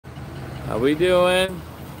How we doing?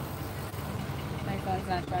 My phone's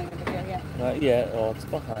not showing the video yet. Not yet. Oh, it's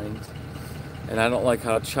behind. And I don't like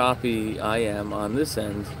how choppy I am on this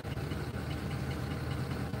end.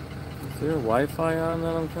 Is there Wi-Fi on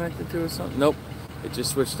that I'm connected to or something? Nope. It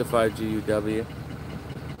just switched to 5G UW.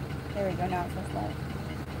 There we go. Now it says live.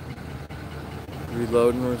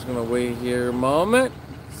 Reloading. We're just going to wait here a moment.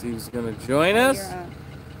 See who's going to join us.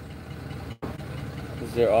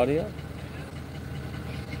 Is there audio?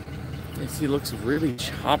 Yes, he looks really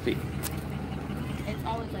choppy. It's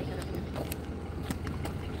always like that up here.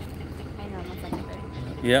 I know, it's like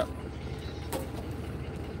that. Yep.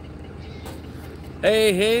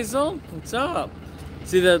 Hey Hazel, what's up?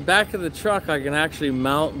 See the back of the truck, I can actually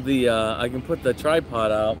mount the, I can put the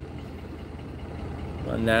tripod out.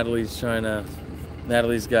 Natalie's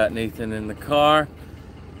got Nathan in the car.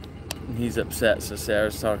 And he's upset, so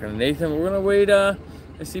Sarah's talking to Nathan. We're gonna wait, I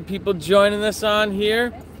see people joining us on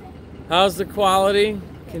here. How's the quality?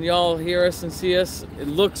 Can y'all hear us and see us? It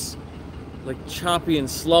looks like choppy and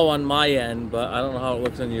slow on my end, but I don't know how it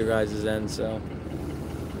looks on your guys' end, so.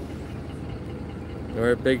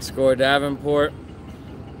 We're at Big Score Davenport.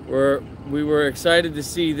 We were excited to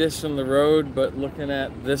see this from the road, but looking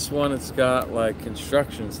at this one, it's got like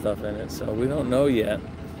construction stuff in it, so we don't know yet.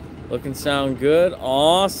 Looking sound good,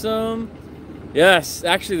 awesome. Yes,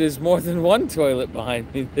 actually there's more than one toilet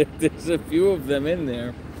behind me. There's a few of them in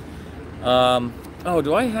there. Oh,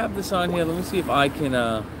 do I have this on here? Let me see if I can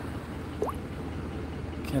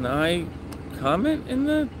I comment in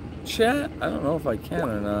the chat? I don't know if I can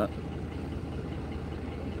or not.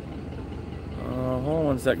 Hold on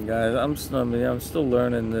one second, guys. I'm still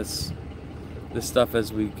learning this stuff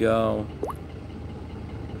as we go.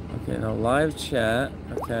 Okay, now live chat.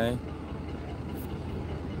 Okay.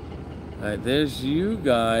 All right, there's you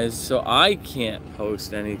guys. So I can't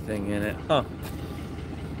post anything in it, huh?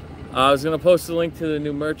 I was gonna post a link to the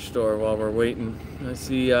new merch store while we're waiting. I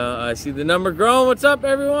see the number growing. What's up,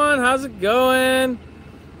 everyone? How's it going?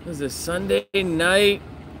 This is a Sunday night,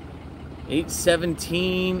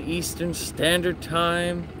 8:17 Eastern Standard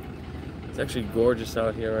Time. It's actually gorgeous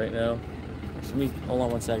out here right now. Hold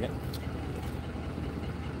on one second.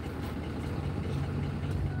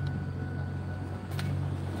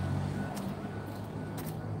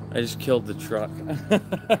 I just killed the truck.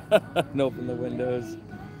 And opened the windows.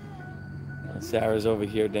 Sarah's over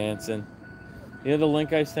here dancing. You know the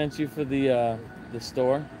link I sent you for the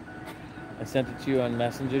store? I sent it to you on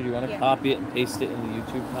Messenger. Do you want to copy it and paste it in the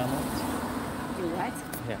YouTube comments? Do what?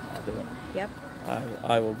 Yeah, I'll do it. Yep.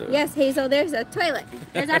 I will do it. Yes, Hazel, there's a toilet.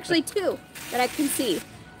 There's actually two that I can see.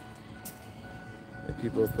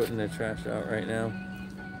 People are putting their trash out right now.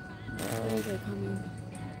 Are they coming?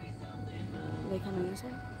 Are they coming this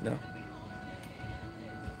way? No.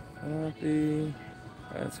 Copy.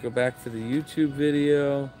 Alright, let's go back to the YouTube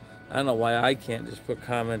video. I don't know why I can't just put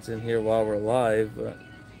comments in here while we're live, but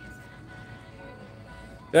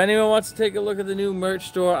if anyone wants to take a look at the new merch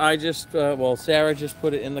store, I just, Sarah just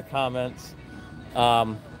put it in the comments.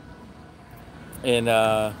 Yeah.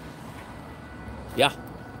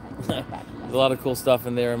 There's a lot of cool stuff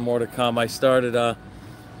in there and more to come. I started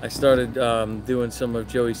doing some of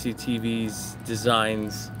Joey CTV's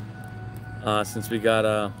designs since we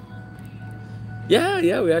got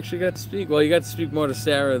yeah, we actually got to speak. Well, you got to speak more to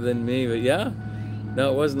Sarah than me, but yeah.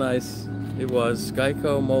 No, it was nice. It was.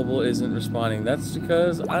 Geico Mobile isn't responding. That's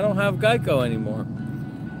because I don't have Geico anymore.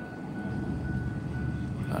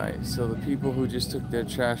 Alright, so the people who just took their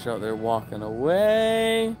trash out, they're walking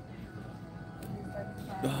away.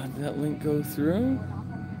 Did that link go through?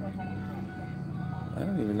 I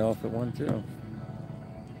don't even know if it went through.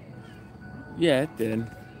 Yeah, it did.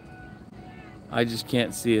 I just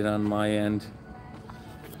can't see it on my end.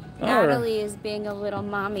 Natalie is being a little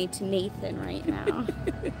mommy to Nathan right now.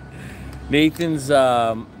 Nathan's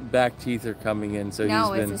back teeth are coming in, so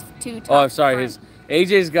no, he's been. It's his two top Oh, I'm sorry. front.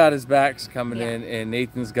 AJ's got his backs coming in, and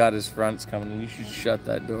Nathan's got his fronts coming in. You should shut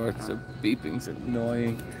that door. It's a beeping's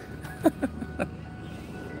annoying.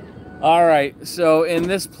 All right, so in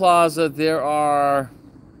this plaza there are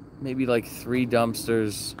maybe like 3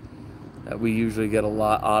 dumpsters that we usually get a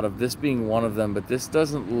lot out of. This being one of them, but this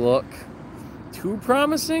doesn't look too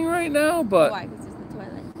promising right now. But why? Because it's the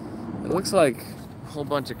toilet. it looks like a whole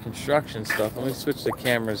bunch of construction stuff. Let me switch the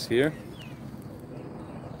cameras here.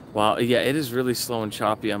 Wow, yeah, it is really slow and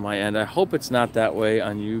choppy on my end. I hope it's not that way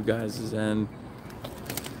on you guys' end.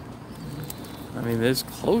 I mean, there's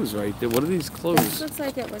clothes right there. What are these clothes? This looks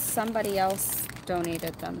like it was somebody else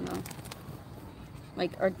donated them, though.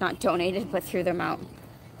 Like, or not donated, but threw them out.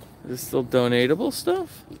 Is this still donatable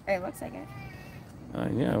stuff? It looks like it.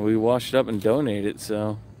 Yeah, we washed up and donated,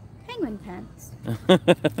 so. Penguin pants.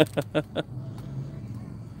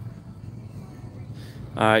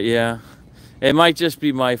 Yeah. It might just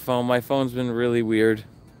be my phone. My phone's been really weird.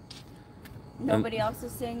 Nobody else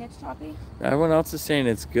is saying it's choppy? Everyone else is saying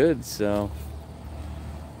it's good, so.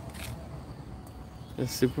 The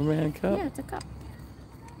Superman cup? Yeah, it's a cup.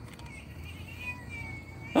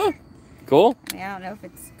 Huh. Cool. Yeah, I don't know if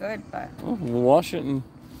it's good, but... Well, we'll wash it and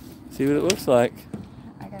see what it looks like.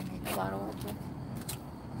 I gotta make a bottle of it.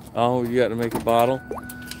 Oh, you got to make a bottle?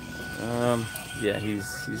 Yeah,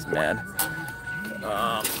 he's mad.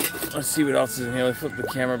 Let's see what else is in here. Let's flip the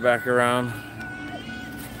camera back around.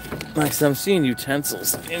 Like, so I'm seeing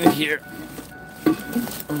utensils in here.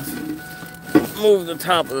 Move the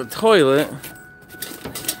top of the toilet.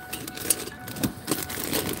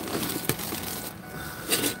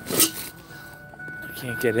 I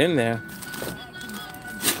can't get in there.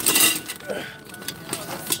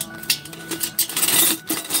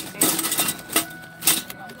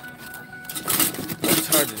 It's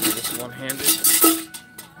hard to do this one-handed.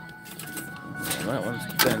 That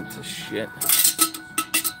one's bent to shit.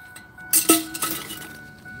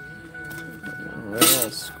 They're all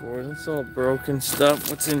scored. It's all broken stuff.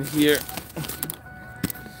 What's in here?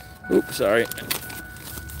 Oops, sorry.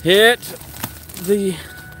 Hit the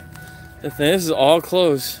thing. This is all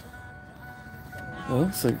closed. Oh,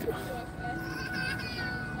 it's like...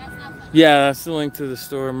 Yeah, that's the link to the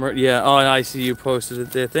store. Yeah, oh, I see you posted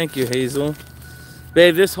it there. Thank you, Hazel.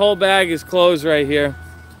 Babe, this whole bag is closed right here.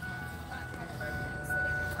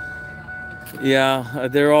 Yeah,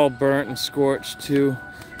 they're all burnt and scorched too.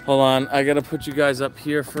 Hold on, I gotta put you guys up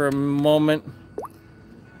here for a moment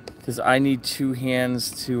because I need two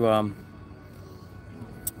hands to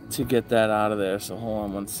get that out of there. So hold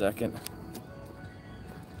on one second.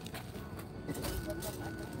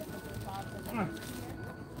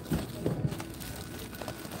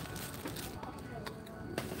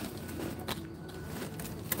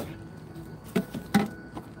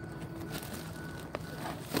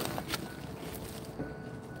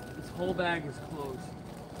 Whole bag is closed.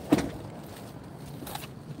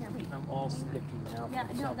 I'm all sticky now. Yeah,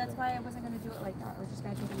 no, that's why I wasn't going to do it like that. I was just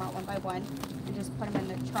going to take them out one by one and just put them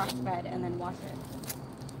in the truck bed and then wash it.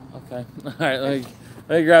 Okay. All right, let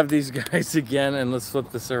me grab these guys again and let's flip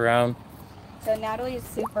this around. So Natalie is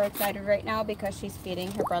super excited right now because she's feeding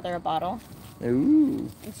her brother a bottle. Ooh.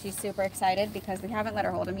 And she's super excited because we haven't let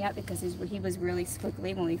her hold him yet because he was really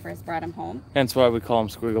squiggly when we first brought him home. Hence why we call him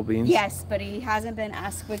Squiggle Beans. Yes, but he hasn't been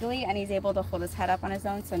as squiggly and he's able to hold his head up on his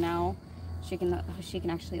own. So now she can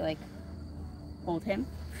actually like hold him.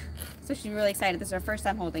 So she's really excited. This is her first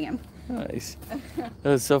time holding him. Nice. That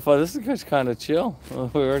was so fun. This is just kind of chill.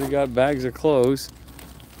 We already got bags of clothes.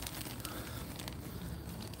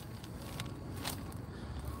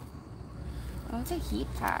 Oh, it's a heat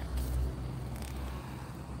pack.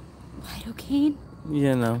 Lidocaine?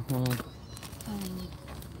 Yeah, no. Well,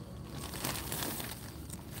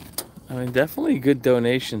 I mean, definitely good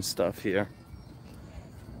donation stuff here.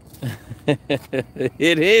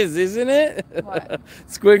 It is, isn't it? What?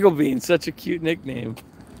 Squiggle Bean, such a cute nickname.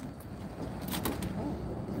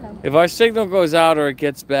 Hello. If our signal goes out or it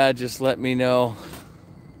gets bad, just let me know.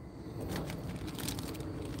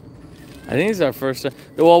 I think it's our first time.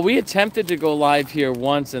 Well, we attempted to go live here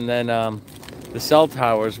once and then the cell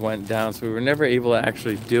towers went down, so we were never able to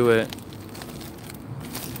actually do it.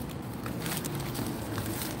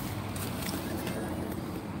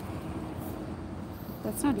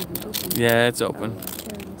 That's not even open. Yeah, it's open. Oh,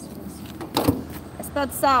 there it is. I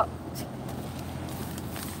spelled salt.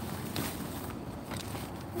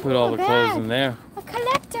 Put all Ooh, the a clothes bag. in there. A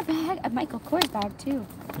collector bag. A Michael Kors bag, too.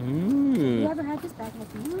 Ooh. Whoever had this bag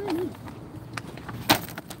has money.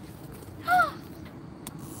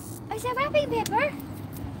 It's a wrapping paper.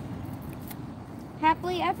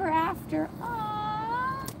 Happily ever after.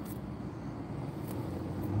 Aww.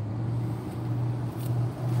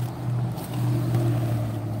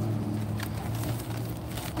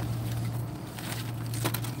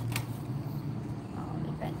 Oh,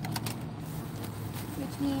 they bent.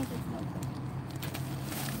 Which means it's no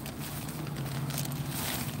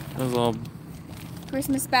good. That was all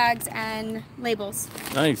Christmas bags and labels.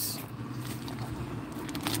 nice.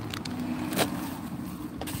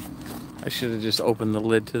 I should have just opened the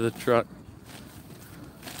lid to the truck.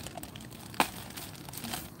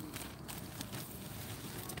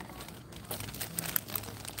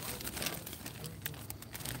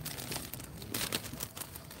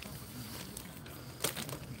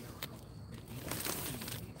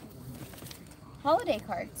 Holiday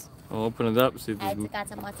cards. I'll open it up, see if I there's... got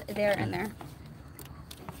some what's there in there.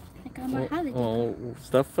 I got more holiday. Oh,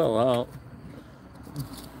 stuff fell out.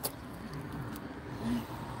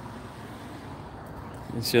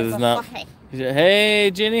 You sure there's not?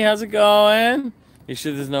 Hey, Ginny, how's it going? You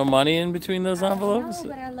sure there's no money in between those envelopes? No,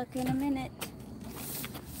 but I'll look in a minute.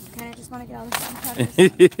 Kind of just want to get all this stuff out of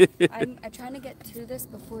this. I'm trying to get to this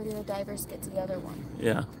before the divers get to the other one.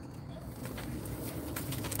 Yeah.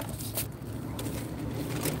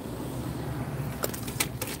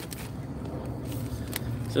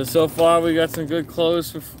 So far we got some good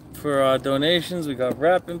clothes for donations. We got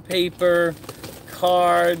wrapping paper,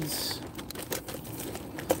 cards.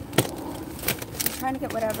 I'm trying to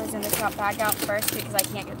get whatever's in the top bag out first because I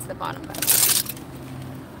can't get to the bottom bag. This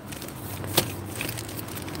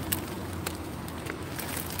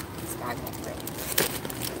bag won't fit.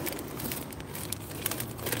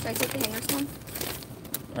 Should I take the hangers home?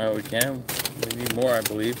 We can. We need more, I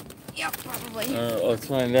believe. Yep, probably. Let's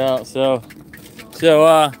find out. So,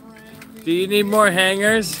 do you need more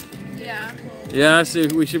hangers? Yeah. Yeah, so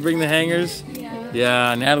we should bring the hangers? Yeah.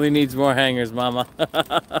 Yeah, Natalie needs more hangers, Mama. Here,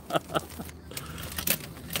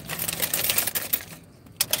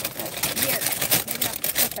 maybe not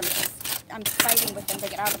push them because I'm fighting with them to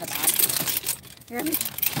get out of the bag. Here.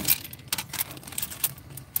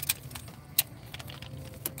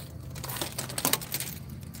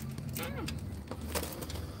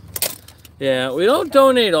 Yeah, we don't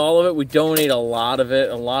donate all of it. We donate a lot of it.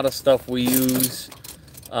 A lot of stuff we use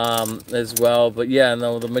as well. But yeah,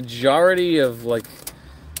 no, the majority of like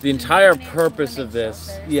the entire purpose of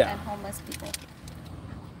this, yeah, and homeless people.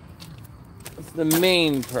 It's the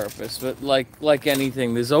main purpose. But like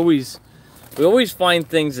anything, we always find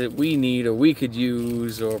things that we need or we could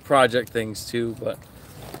use or project things too. But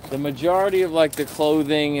the majority of like the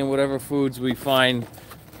clothing and whatever foods we find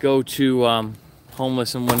go to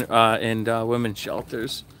homeless and women's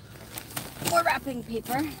shelters. More wrapping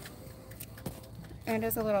paper. And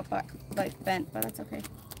it's a little like bent, but that's okay.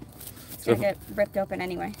 It's gonna get ripped open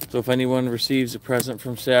anyway. So if anyone receives a present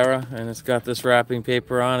from Sarah and it's got this wrapping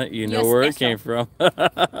paper on it, you know where it came from.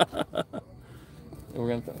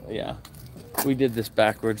 Yeah, we did this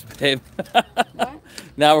backwards, babe. What?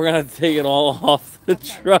 Now we're gonna have to take it all off the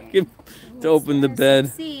truck and to open the bed.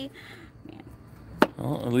 See.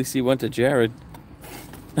 Well, at least he went to Jared.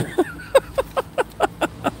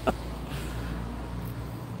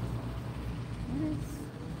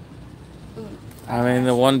 I mean,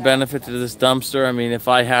 the one benefit to this dumpster, I mean, if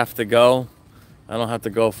I have to go, I don't have to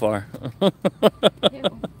go far. That's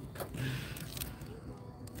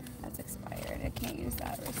expired. I can't use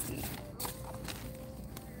that receipt.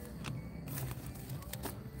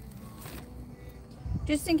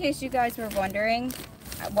 Just in case you guys were wondering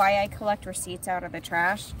why I collect receipts out of the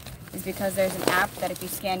trash, is because there's an app that if you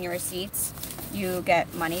scan your receipts, you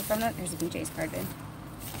get money from it. There's a BJ's card in.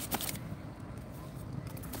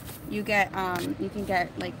 You get, you can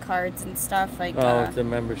get like cards and stuff like. Oh, it's a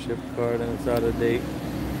membership card and it's out of date.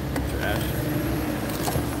 Trash.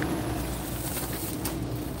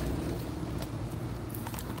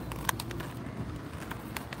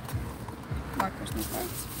 More Christmas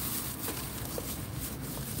cards.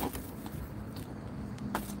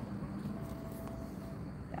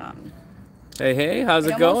 Hey, how's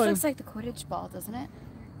it It going? almost looks like the Quidditch ball, doesn't it?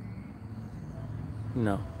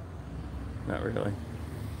 No, not really.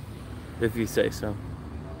 If you say so.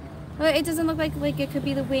 Well, it doesn't look like it could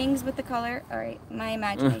be the wings with the color. All right, my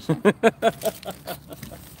imagination. It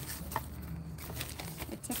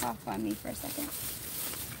took off on me for a second.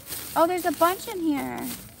 Oh, there's a bunch in here.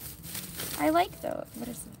 I like those. What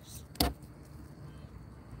is this?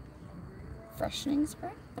 Freshening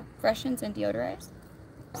spray? Freshens and deodorize?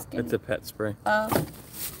 It's a pet spray. Oh.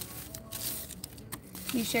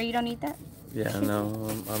 You sure you don't need that? Yeah, no,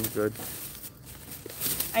 I'm good.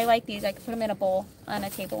 I like these. I could put them in a bowl on a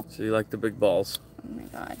table. So you like the big balls? Oh my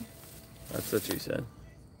god. That's what she said.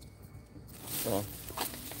 Well,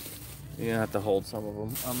 you're gonna have to hold some of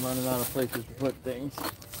them. I'm running out of places to put things.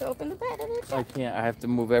 So open the bed and I can't. I have to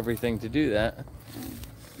move everything to do that.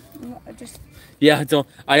 just. Yeah,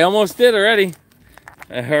 I almost did already.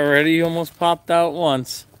 I already almost popped out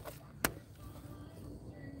once.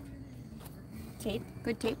 Tape.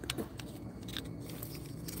 Good tape.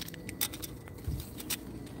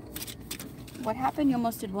 What happened? You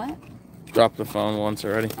almost did what? Dropped the phone once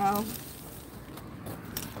already. Oh.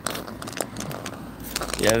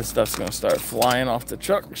 Yeah, this stuff's gonna start flying off the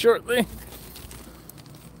truck shortly.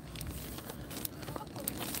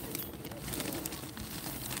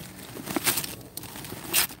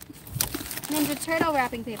 Ninja Turtle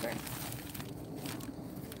wrapping paper.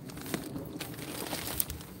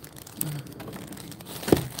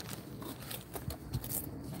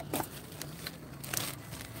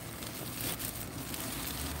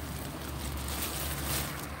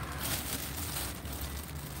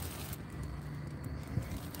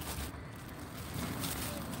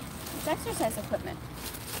 exercise equipment.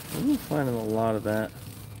 I'm finding a lot of that.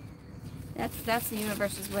 That's the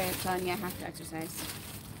universe's way of telling you I have to exercise.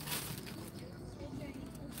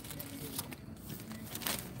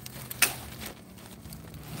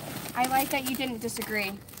 I like that you didn't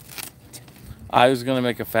disagree. I was gonna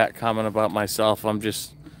make a fat comment about myself. I'm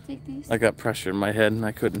just, Take these. I got pressure in my head and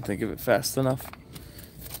I couldn't think of it fast enough.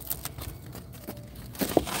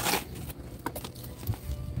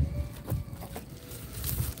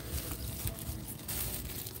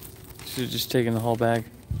 Should have just taken the whole bag.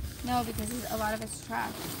 No, because a lot of it's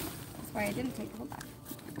trash. That's why I didn't take the whole bag.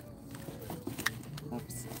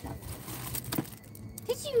 Oops.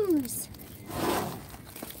 Tissues!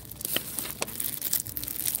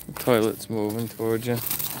 The toilet's moving towards you.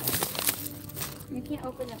 You can't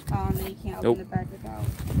open the phone and you can't open the bag without.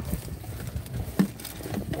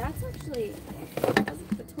 That's actually,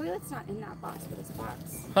 the toilet's not in that box, but this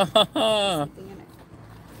box. Ha ha ha! Something in it.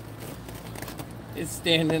 It's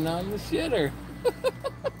standing on the shitter.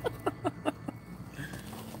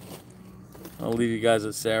 I'll leave you guys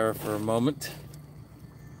with Sarah for a moment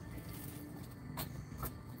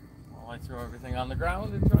while I throw everything on the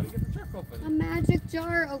ground and try to get the truck open. A magic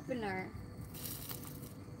jar opener.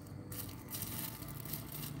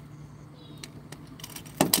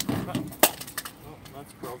 Oh,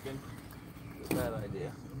 that's broken. It's a bad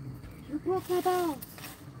idea. You broke my balls.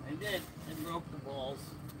 I did. I broke the balls.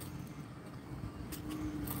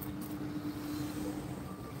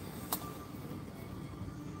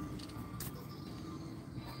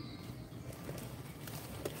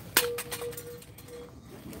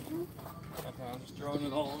 I'm just throwing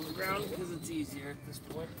it all on the ground because it's easier at this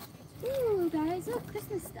point. Ooh, guys, look,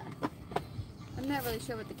 Christmas stuff. I'm not really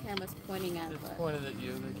sure what the camera's pointing at, It's but... pointed at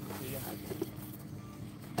you. They can see you.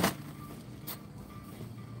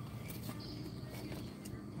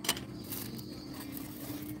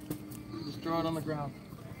 Just throw it on the ground.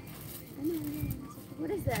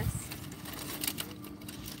 What is this?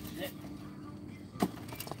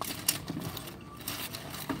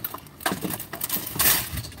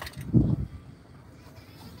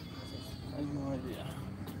 I have no idea.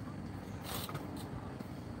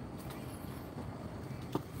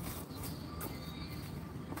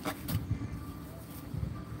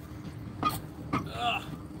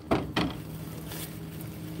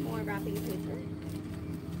 More wrapping paper.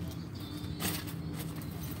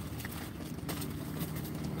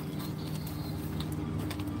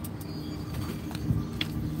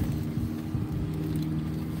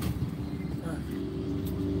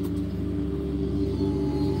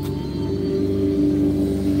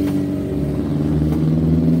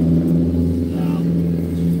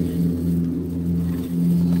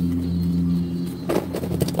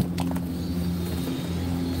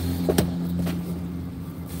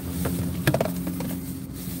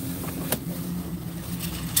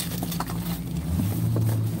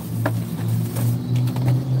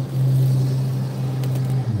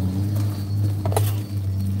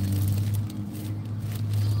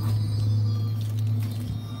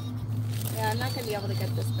 I'm not going to be able to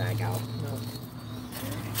get this bag out. No.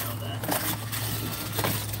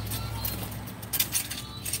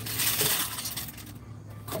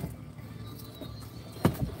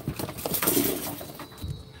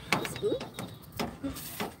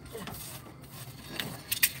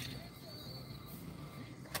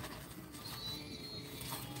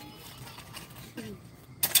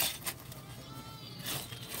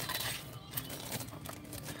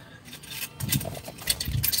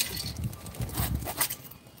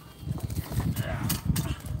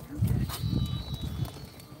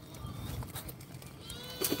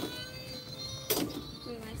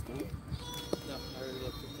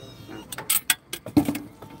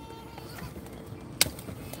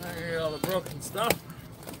 All the broken stuff.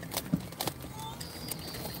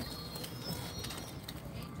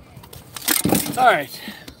 Alright.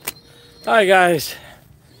 Hi guys.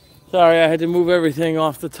 Sorry, I had to move everything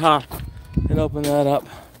off the top and open that up.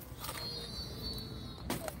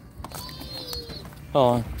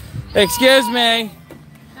 Hold on. Excuse me.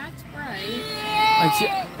 That's right.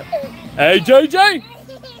 Hey JJ!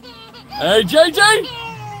 Hey JJ!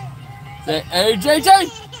 Say hey JJ!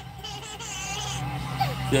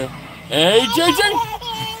 Yeah. Hey JJ!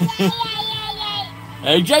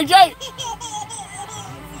 Hey JJ!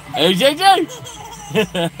 Hey JJ!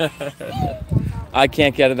 I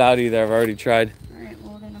can't get it out either. I've already tried. Alright,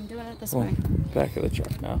 well then I'm doing it this way. Back of the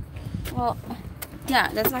truck now. Well, yeah,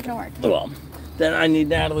 that's not gonna work. Well, then I need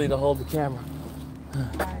Natalie to hold the camera.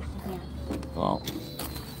 Well,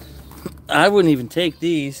 I wouldn't even take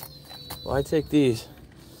these. Why take these?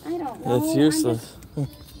 I don't know. That's useless. I'm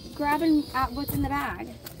just grabbing at what's in the bag.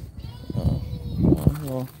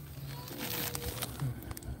 Well,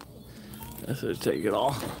 that's gonna take it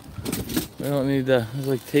all. We don't need the. There's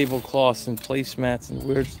like tablecloths and placemats and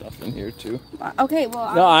weird stuff in here too. Okay,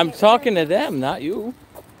 well. No, I'm talking to them, not you.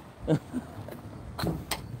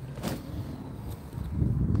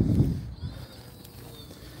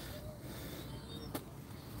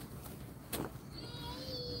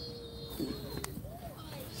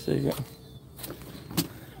 So you go.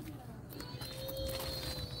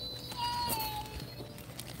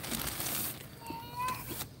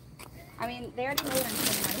 I mean, they already know what I'm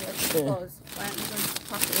saying out here. It's closed. Why don't you go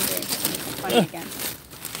talk to AJ and find it again?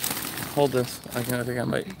 Hold this. I think I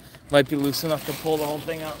might be loose enough to pull the whole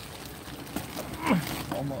thing out.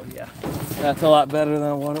 Almost, yeah. That's a lot better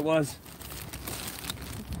than what it was.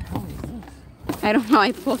 What the hell is this? I don't know.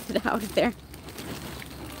 I pulled it out of there.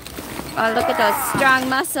 Oh, look at those strong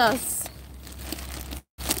muscles.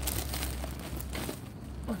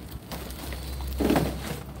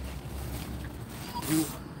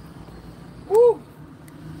 Woo!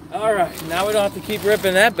 All right, now we don't have to keep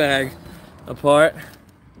ripping that bag apart.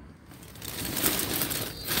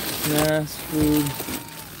 Gas, food.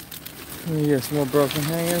 Let me get some more broken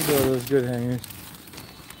hangers or those good hangers.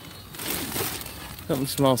 Something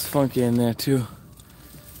smells funky in there too.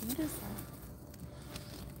 What is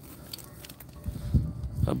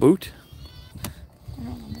that? A boot? I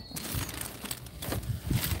don't know.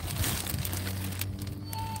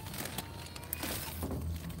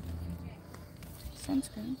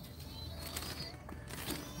 Sunscreen.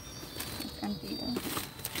 It's empty though.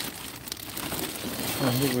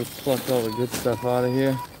 I think we've plucked all the good stuff out of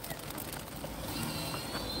here.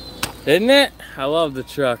 Isn't it? I love the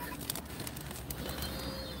truck.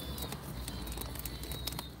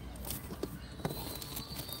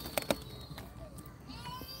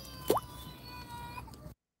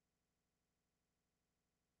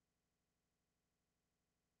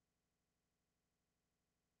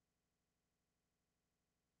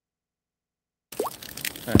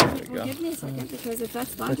 There we Well, go. give me a second because if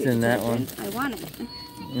that's laundry What's in that one? detergent, I want it.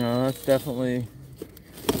 No, that's definitely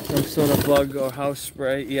some sort of bug or house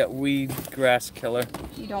spray. Yeah, weed, grass killer.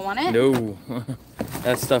 You don't want it? No.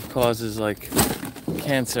 That stuff causes like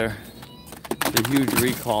cancer. There's a huge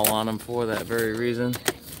recall on them for that very reason.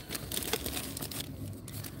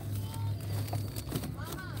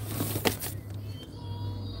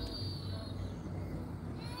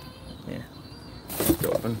 Yeah. It's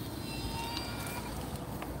open.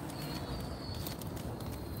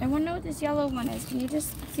 I want to know what this yellow one is. Can you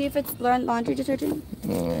just see if it's laundry detergent?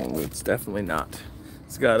 Oh, it's definitely not.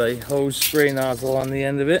 It's got a hose spray nozzle on the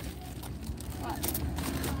end of it.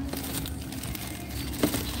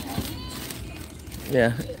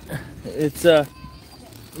 Yeah, it's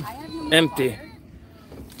empty.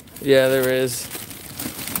 Yeah, there is.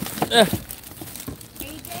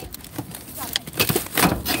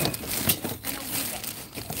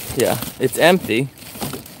 Yeah, it's empty.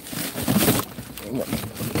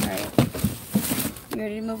 Alright. You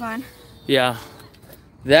ready to move on? Yeah,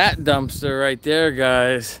 that dumpster right there,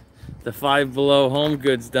 guys. The Five Below Home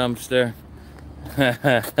Goods dumpster.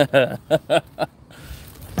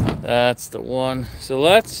 That's the one. So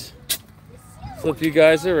let's flip you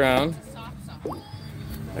guys around.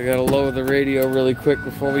 I gotta lower the radio really quick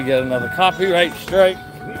before we get another copyright strike.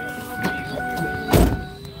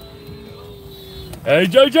 Hey,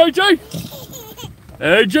 JJJ!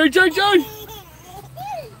 Hey, JJJ!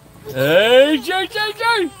 Hey,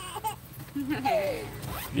 JJJ!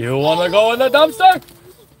 You wanna go in the dumpster?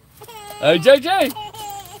 Hey, JJ!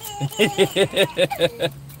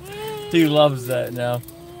 He loves that now.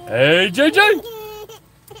 Hey, JJ!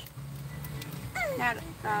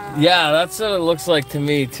 Yeah, that's what it looks like to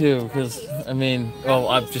me too. Because I mean, well,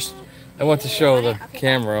 I went to show the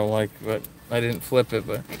camera, like, but I didn't flip it.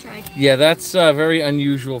 But yeah, that's very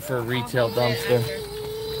unusual for a retail dumpster.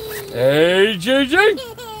 Hey, JJ! Do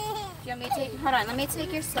you want me to take? Hold on, let me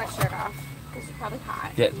take your sweatshirt off because you're probably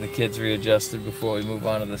hot. Getting the kids readjusted before we move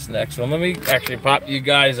on to this next one. Let me actually pop you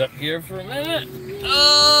guys up here for a minute.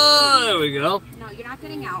 Oh, there we go. No, you're not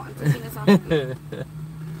getting out. I'm taking this off of you.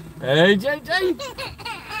 Hey, JJ!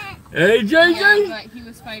 Hey, JJ! Yeah, he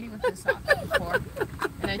was fighting with his sock before,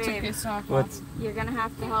 and I took his sock off. You're gonna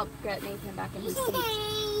have to help get Nathan back in his seat.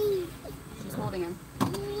 She's holding him.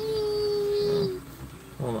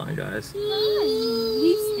 Hold on, guys.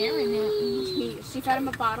 He's staring at me. She fed him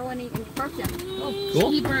a bottle and he burped him. Oh,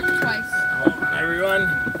 cool. He burped twice. Hello, everyone.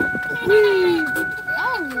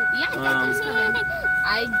 Oh, yeah, I got this one.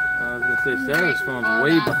 I was gonna say Sarah's phone's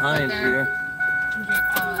way behind here.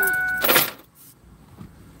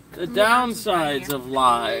 The downsides of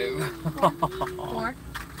live. Four.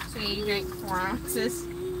 So you drank 4 ounces.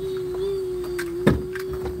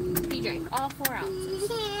 He drank all 4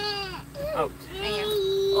 ounces. Out. There you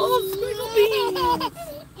Oh, Squiggle Bean!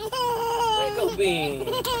 Squiggle Bean!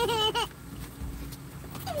 go.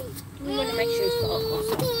 Look at my shoes full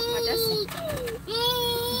also. What this?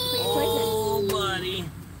 Oh, buddy.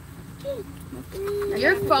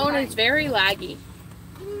 Your phone is very laggy.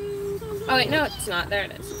 Oh wait, no it's not. There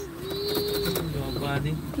it is. Go,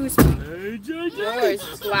 buddy. Who's Hey, JJ! Yours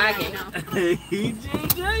is lagging. Hey,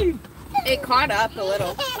 JJ! It caught up a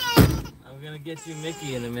little. I'm gonna get you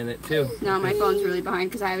Mickey in a minute, too. No, my phone's really behind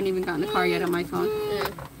because I haven't even gotten the car yet on my phone.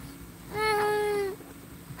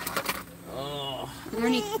 Oh. Is there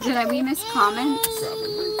any, did we miss comments?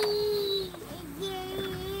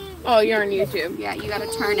 Oh, you're on YouTube. Yeah, you gotta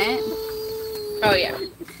turn it. Oh yeah.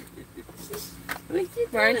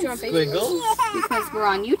 Why aren't you on Facebook? Squiggle. Because we're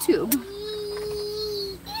on YouTube.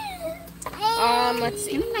 Let's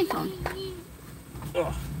see. Give me my phone.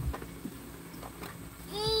 Oh.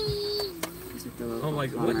 Oh my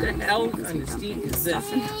god, what the hell kind of steak is this?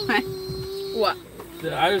 What?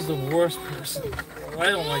 I was the worst person. I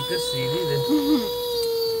don't like this seat either.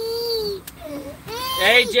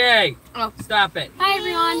 Hey, Jay! Oh. Stop it. Hi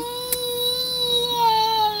everyone.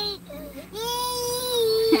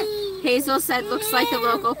 Hazel said, looks like the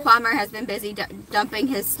local plumber has been busy dumping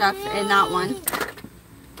his stuff in that one.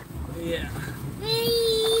 Yeah.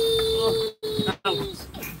 Oh, ouch.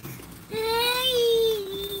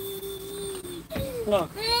 Look.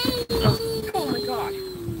 Oh my god.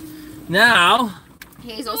 Now.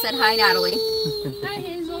 Hazel said, hi, Natalie. Hi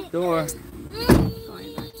Hazel. Door.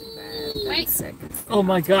 Going back to bed. I'm Wait. sick. Oh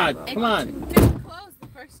my god, come on. Didn't close the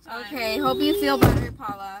first time. Okay, hope you feel better,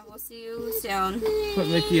 Paula. We'll see you soon. Put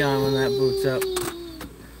Mickey on when that boots up.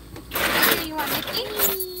 Hey, you want Mickey?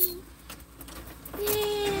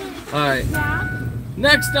 Alright. Yeah.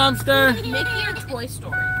 Next dumpster. Mickey or Toy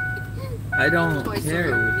Story? I don't Toy care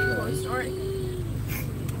which Toy one. Story.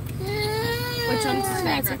 Which one's his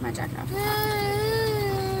Take favorite? my jacket off.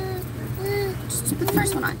 Just put the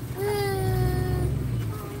first one on.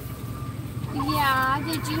 Yeah,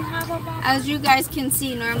 did you have a box? As you guys can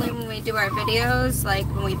see, normally when we do our videos, like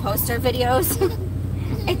when we post our videos,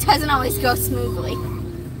 it doesn't always go smoothly.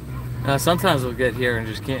 Sometimes we'll get here and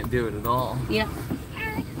just can't do it at all. Yeah.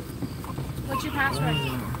 What's your password?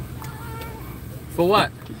 For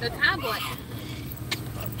what? The tablet.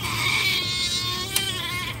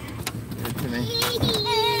 Give it to me.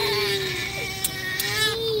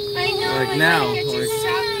 I know, Like I now, gotta get your like-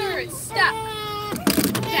 sucker. It's stuck.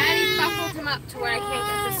 Daddy buckled him up to where I can't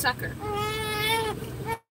get the sucker.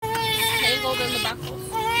 It's tangled in the buckles.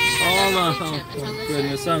 Hold on. It's on Oh, this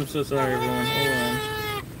goodness, I'm so sorry, everyone. Hold on.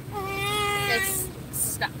 It's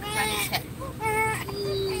stuck by his hip.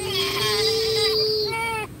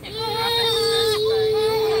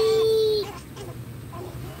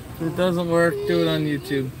 If it doesn't work, do it on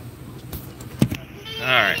YouTube.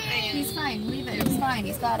 Alright. He's fine. Leave it. It's fine.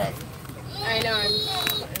 He's got it. I know.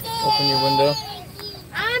 Open your window.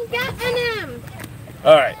 I'm getting him.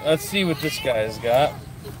 Alright, let's see what this guy's got.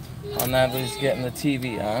 While Natalie's getting the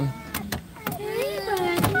TV on.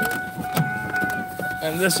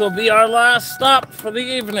 And this will be our last stop for the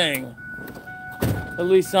evening. At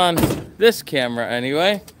least on this camera,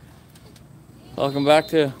 anyway. Welcome back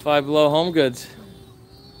to Five Below Home Goods.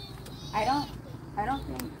 I don't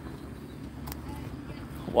think.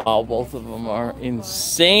 Wow, both of them are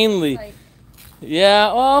insanely.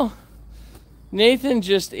 Yeah, well, Nathan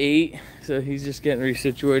just ate, so he's just getting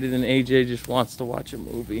resituated, and AJ just wants to watch a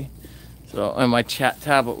movie. So, and my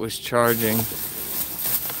tablet was charging.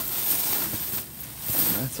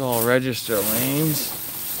 That's all register lanes.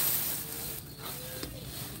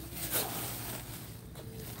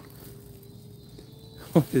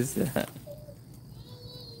 What is that?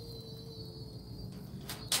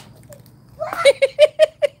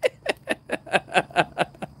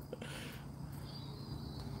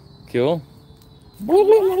 Cool.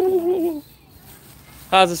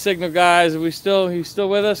 How's the signal, guys? Are you still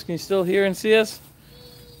with us? Can you still hear and see us?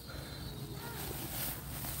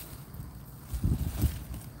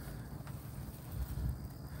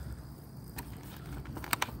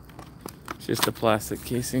 It's just a plastic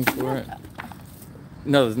casing for it.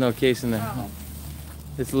 No, there's no case in there.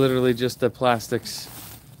 It's literally just the plastics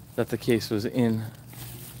that the case was in.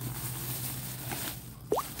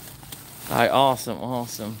 Hi, awesome,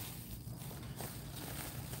 awesome.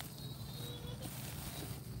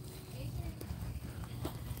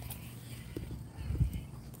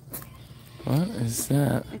 What is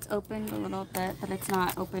that? It's opened a little bit, but it's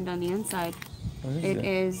not opened on the inside. What is It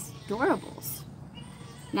is Doorables.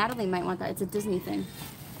 Natalie might want that. It's a Disney thing.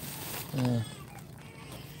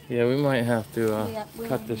 Yeah, we might have to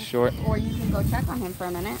cut this short. Or you can go check on him for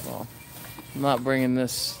a minute. Well, I'm not bringing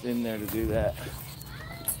this in there to do that.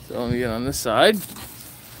 So let me get on this side.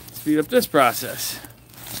 Speed up this process.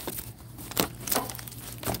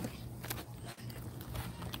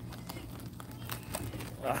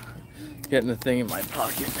 Getting the thing in my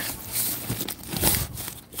pocket.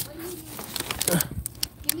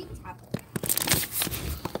 Give me the tablet.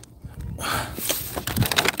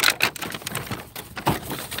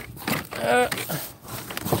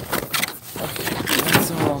 Okay,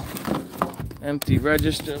 that's all empty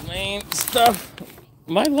register lane stuff.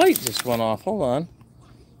 My light just went off. Hold on.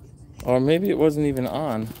 Or maybe it wasn't even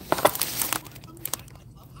on.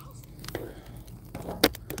 Oh,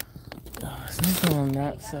 there's nothing on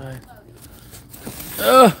that side.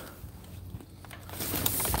 Ugh.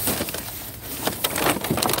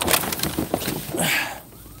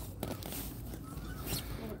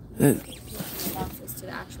 Boxes to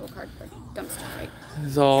the actual cardboard dumpster, right?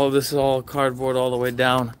 This is all cardboard all the way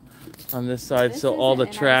down on this side, so all the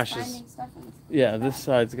trash is. Yeah, this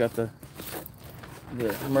side's got the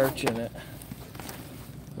merch in it.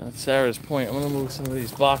 That's Sarah's point. I'm gonna move some of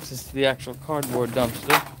these boxes to the actual cardboard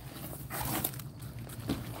dumpster.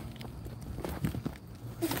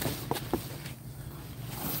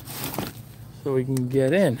 So we can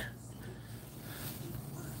get in.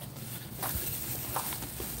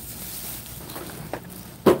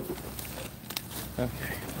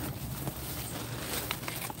 Okay.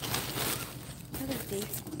 What are the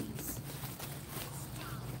dates on this?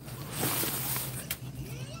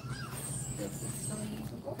 This is so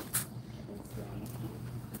usable.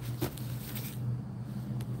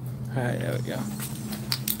 Alright, there we go.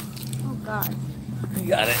 Oh God. You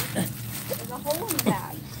got it. There's a hole in the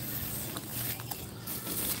bag.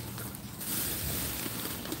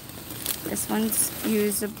 This one's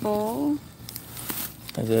usable.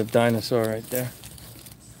 There's a dinosaur right there.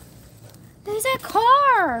 There's a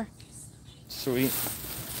car! Sweet.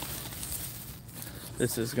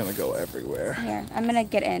 This is gonna go everywhere. Here, I'm gonna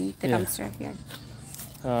get in the Yeah. dumpster here.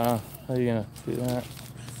 How are you gonna do that?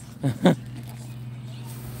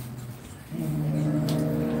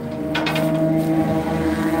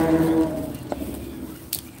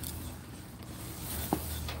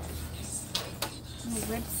 My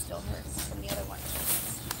rib still hurts from the other one.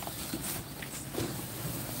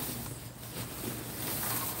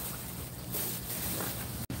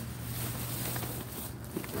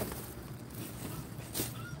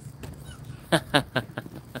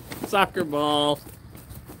 Soccer ball.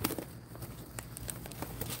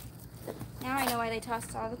 Now I know why they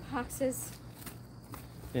tossed all the boxes.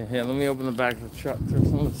 Yeah, here, let me open the back of the truck. Throw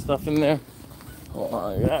some of the stuff in there. Hold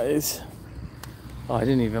on, guys. Oh, I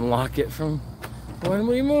didn't even lock it from when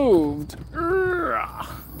we moved.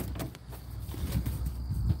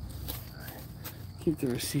 Keep the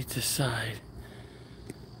receipts aside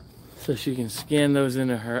so she can scan those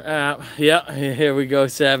into her app. Yeah, here we go,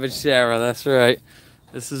 Savage Sarah. That's right.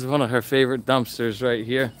 This is one of her favorite dumpsters right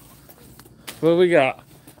here. What do we got?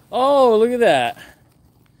 Oh, look at that.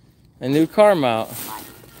 A new car mount.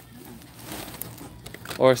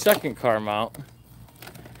 Or a second car mount.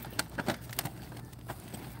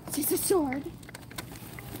 It's just a sword.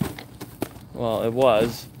 Well, it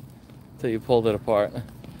was until you pulled it apart.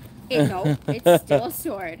 No, it's still a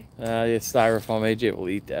sword. It's styrofoam. AJ will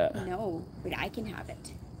eat that. No, but I can have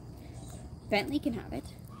it. Bentley can have it.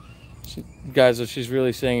 Guys, what she's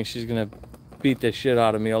really saying is she's gonna beat the shit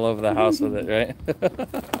out of me all over the house with it, right?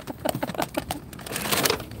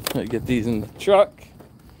 Let me get these in the truck.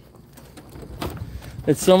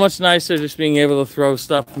 It's so much nicer just being able to throw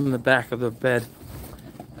stuff in the back of the bed.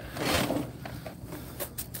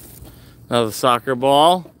 Now the soccer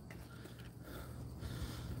ball.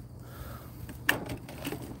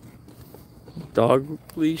 Dog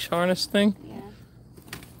leash harness thing. Yeah.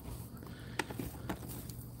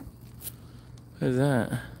 What is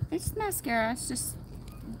that? It's mascara. It's just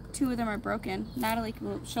two of them are broken. Natalie,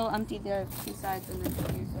 she'll empty the two sides and then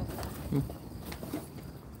she'll use those.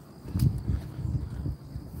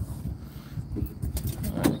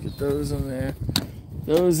 Alright, get those in there.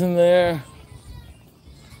 Those in there.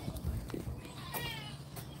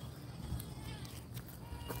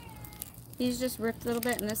 These just ripped a little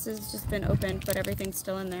bit and this has just been opened, but everything's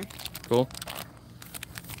still in there. Cool.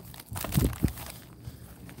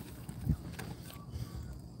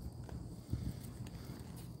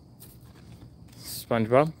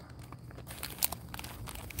 SpongeBob.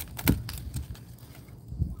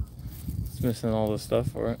 It's missing all the stuff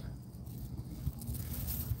for it.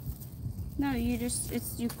 No, you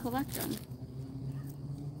collect them.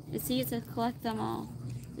 You see, it's a collect them all.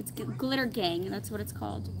 It's Glitter Gang, that's what it's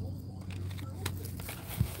called.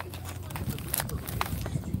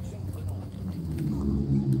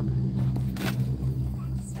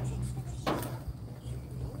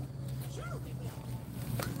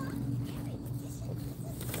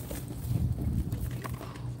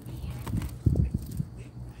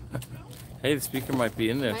 Hey, the speaker might be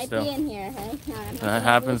in there Might still. be in here, huh? No, That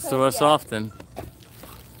happens to us often.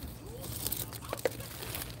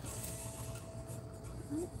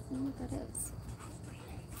 I don't know what that is.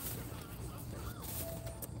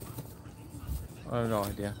 I have no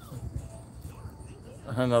idea.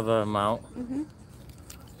 Another mount. Mm-hmm.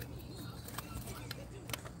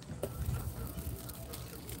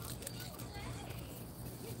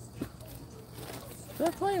 Is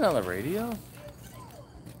that playing on the radio?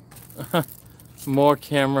 More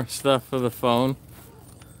camera stuff for the phone.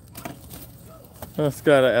 Oh, it's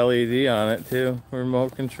got a LED on it too.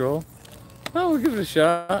 Remote control. Oh, we'll give it a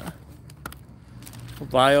shot. A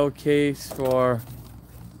bio case for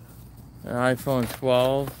an iPhone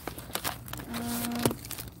 12.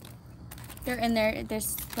 They're in there. They'll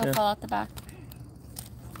fall out the back.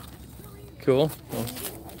 Cool.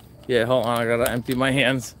 Yeah, hold on. I gotta empty my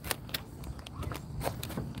hands.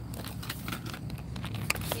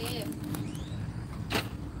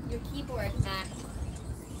 Your keyboard, Matt.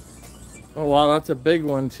 Oh wow, that's a big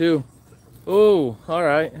one too. Oh, all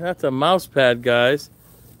right. That's a mouse pad, guys.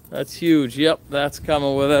 That's huge. Yep, that's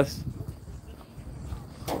coming with us.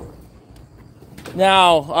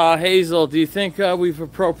 Now, Hazel, do you think we've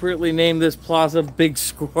appropriately named this plaza Big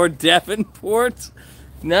Score Davenport?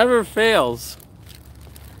 Never fails.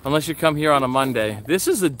 Unless you come here on a Monday. This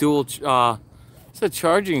is a dual, it's a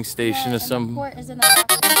charging station of some. The port is in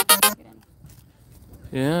the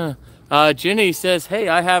Yeah. Ginny says, hey,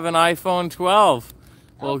 I have an iPhone 12.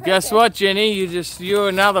 Well, guess what, Ginny? You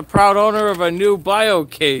are now the proud owner of a new bio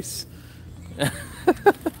case.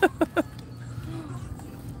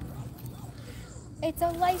 It's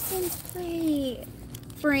a license plate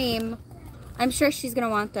frame. I'm sure she's gonna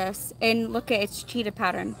want this. And look at its cheetah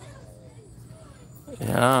pattern.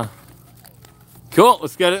 Yeah. Cool.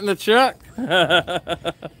 Let's get it in the truck.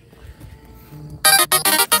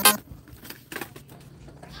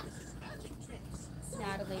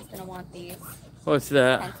 Natalie's gonna want these What's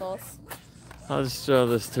that? pencils. I'll just show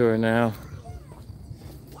this to her now.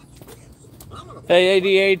 Hey,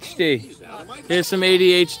 ADHD. Here's some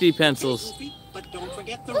ADHD pencils. But don't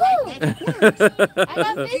forget the right I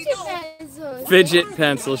got fidget pencils. Fidget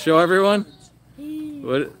pencils. Show everyone.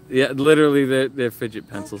 What? Yeah, literally, they're fidget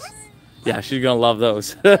pencils. Yeah, she's gonna love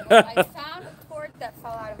those. I found a cord that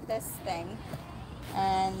fell out of this thing.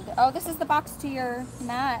 And, oh, this is the box to your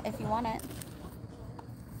mat if you want it.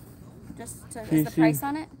 Is the price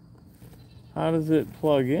on it? How does it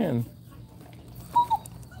plug in?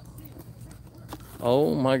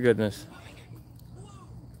 Oh my goodness.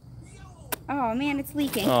 Oh man, it's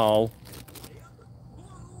leaking. Oh,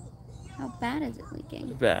 How bad is it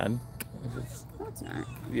leaking? bad. No, it's not.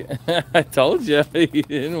 Yeah, I told you. You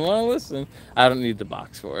didn't want to listen. I don't need the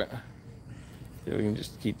box for it. So we can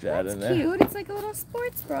just keep that in there. Cute. It's like a little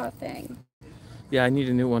sports bra thing. Yeah, I need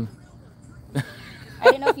a new one. I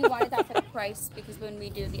didn't know if you wanted that for the price because when we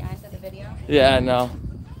do the eyes of the video. Yeah, no.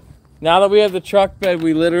 Now that we have the truck bed,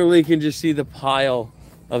 we literally can just see the pile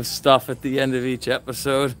of stuff at the end of each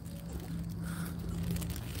episode.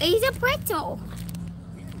 He's a pretzel.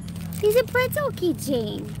 He's a pretzel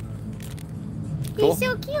keychain. Cool. He's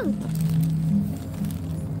so cute.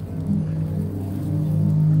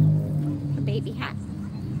 A baby hat.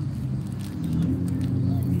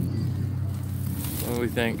 What do we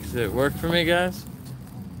think? Does it work for me, guys?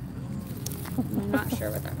 I'm not sure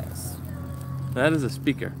what that is. That is a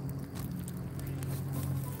speaker.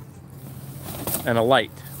 And a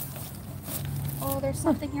light. Oh, there's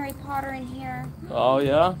something Harry Potter in here. Oh,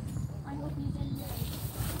 yeah? I hope you didn't.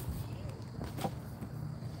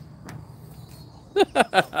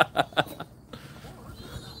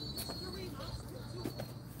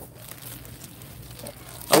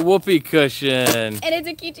 A whoopee cushion. And it's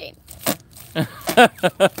a keychain.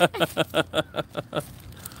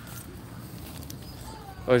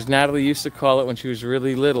 Or as Natalie used to call it when she was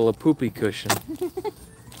really little, a poopy cushion.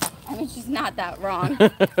 I mean, she's not that wrong.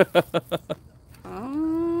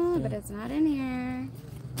 Oh, but it's not in here.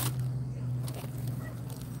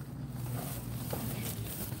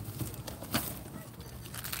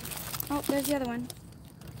 Oh, there's the other one.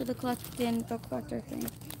 For the collecting book collector thing.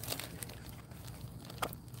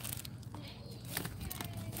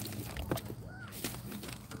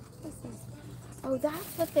 Oh,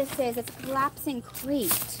 that's what this is. It's a collapsing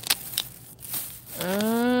crate.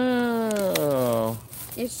 Oh.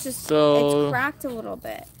 It's just, So- it's cracked a little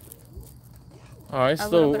bit. All right, A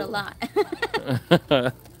little bit, a lot.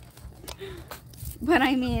 But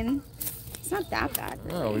I mean, it's not that bad,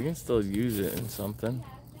 really. Oh, we can still use it in something.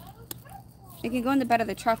 It can go in the bed of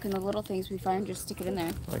the truck, and the little things we find, just stick it in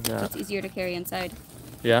there. Like So that. it's easier to carry inside.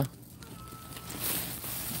 Yeah.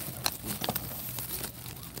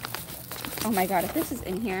 Oh my god, if this is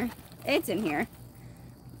in here, it's in here.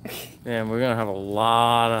 Man, we're gonna have a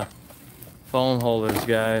lot of phone holders,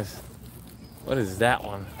 guys. What is that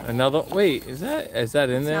one? Another? Wait, is that in It's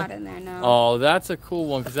there? not in there, no. Oh, that's a cool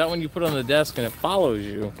one, because that one you put on the desk and it follows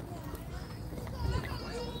you.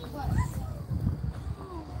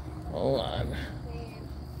 Hold on.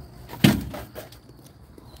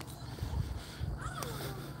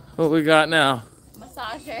 What we got now?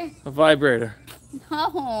 Massager. A vibrator.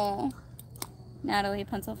 No. Natalie,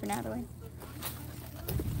 pencil for Natalie.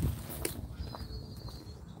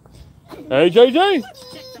 Hey, JJ!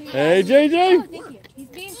 Hey, JJ! Thank you. He's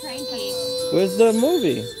being cranky. Where's the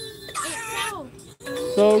movie? It's out.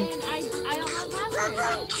 So, And I don't have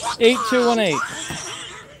passwords. 8218.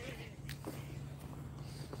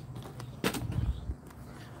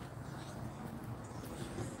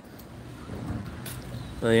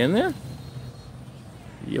 Are they in there?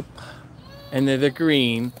 Yep. And they're the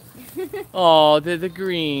green. Oh, they're the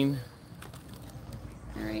green.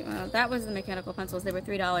 Alright, well, that was the mechanical pencils. They were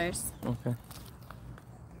 $3. Okay.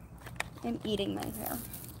 I'm eating my hair.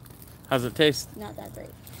 How's it taste? Not that great.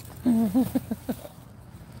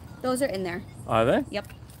 Those are in there. Are they? Yep.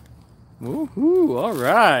 Woohoo! All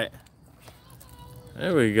right.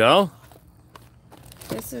 There we go.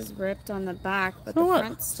 This is ripped on the back, but So the what?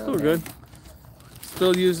 front's still Still there. good.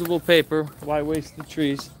 Still usable paper. Why waste the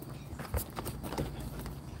trees?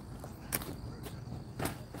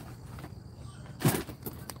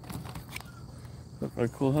 Look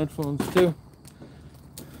like cool headphones too.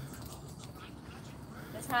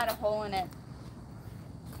 This had a hole in it.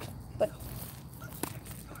 But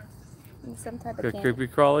some type of Got can. creepy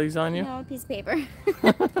crawlies on you? No, a piece of paper.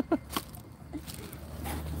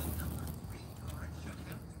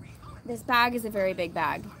 This bag is a very big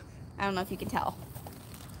bag. I don't know if you can tell.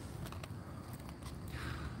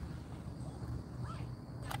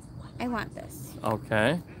 I want this.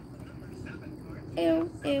 Okay.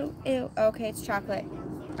 Ew, ew, ew. Okay, it's chocolate.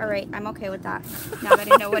 All right, I'm okay with that. Now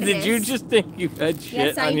that I know what it is. Did you just think you had shit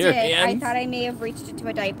Yes, I on your did. I hands? thought I may have reached into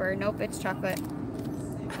a diaper. Nope, it's chocolate.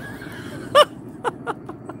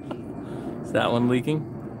 Is that one leaking?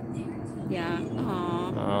 Yeah.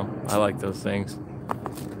 Aww. Oh, I like those things.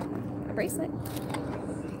 A bracelet.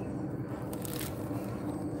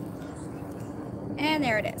 And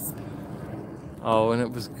there it is. Oh, and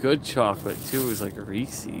it was good chocolate too. It was like Yeah,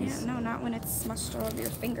 Reese's. no, not when it's smushed all over your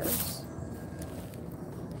fingers.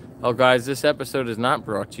 Oh, guys, this episode is not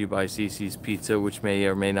brought to you by CC's Pizza, which may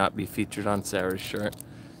or may not be featured on Sarah's shirt.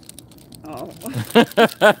 Oh.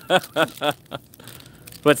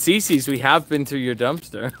 But CC's, we have been through your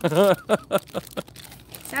dumpster.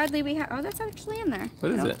 Sadly, we have. Oh, that's actually in there.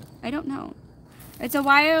 What is it? I don't know. It's a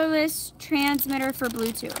wireless transmitter for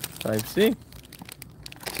Bluetooth. Type-C.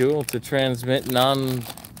 Cool, to transmit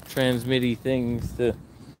non-transmitty things to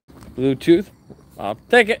Bluetooth. I'll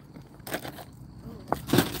take it.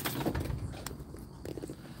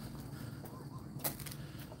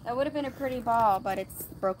 That would have been a pretty ball, but it's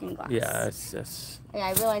broken glass. Yeah, it's Yeah,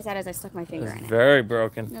 I realized that as I stuck my finger in it. very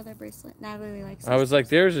broken. Another bracelet. Natalie likes I was like,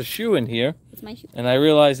 there's a shoe in here. It's my shoe. And I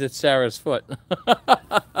realized it's Sarah's foot.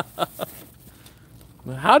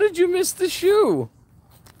 How did you miss the shoe?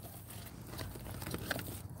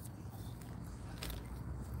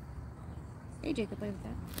 Hey, Jacob, play with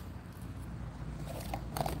that.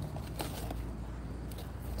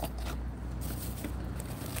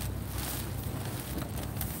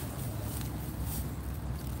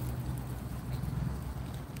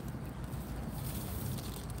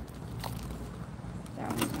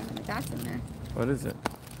 That's in there. What is it?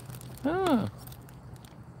 Ah.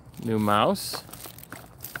 New mouse.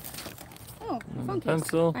 Oh, a phone case.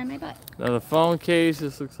 Pencil. By my butt. Another phone case.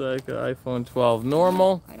 This looks like an iPhone 12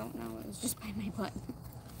 normal. I don't know. It was just by my butt.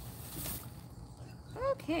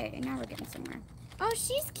 Okay, now we're getting somewhere. Oh,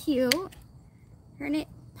 she's cute. Her name,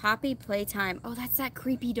 Poppy Playtime. Oh, that's that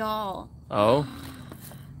creepy doll. Oh.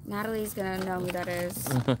 Natalie's gonna know who that is.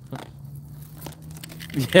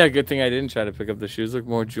 Yeah, good thing I didn't try to pick up the shoes. Look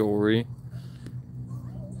more jewelry.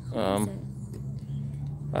 I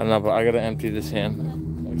don't know, but I gotta empty this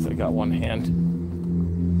hand. Looks like I got one hand.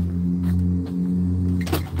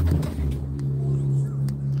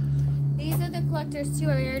 These are the collectors too.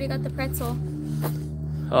 I already got the pretzel.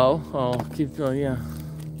 Oh, keep going, yeah.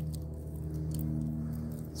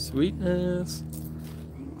 Sweetness.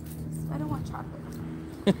 I don't want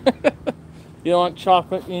chocolate. You don't want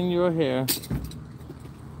chocolate in your hair.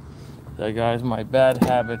 So guys, my bad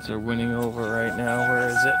habits are winning over right now. Where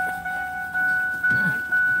is it?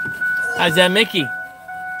 How's that, Mickey?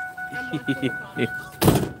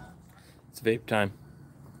 It's vape time.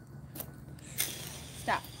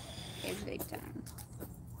 Stop. It's vape time.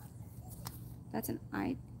 That's an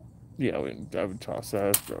eye. Yeah, I would toss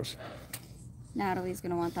that. That's gross. Natalie's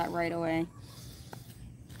gonna want that right away.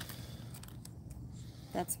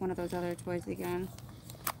 That's one of those other toys again.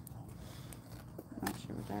 I'm not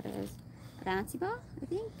sure what that is. A bouncy ball, I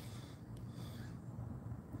think?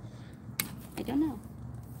 I don't know.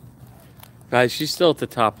 Guys, she's still at the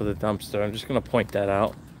top of the dumpster. I'm just going to point that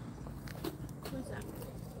out. What's that?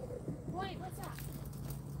 Wait, what's that?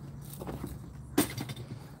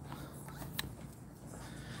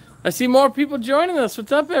 I see more people joining us.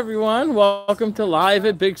 What's up, everyone? Welcome to Live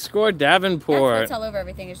at Big Score Davenport. That's what's all over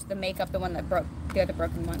everything. It's the makeup, the one that broke, the other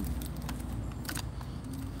broken one.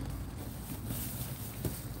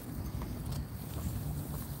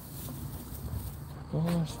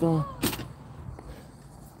 Oh, still.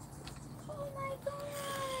 Oh my gosh!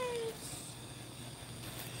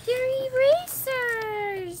 They're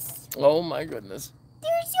erasers! Oh my goodness.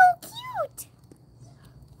 They're so cute!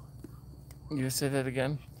 You gonna say that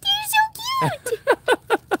again? They're so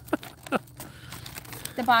cute!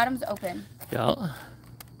 The bottom's open. Yeah.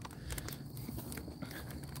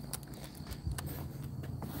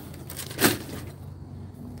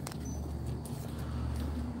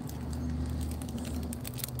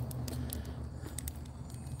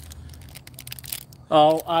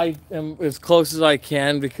 Oh, I am as close as I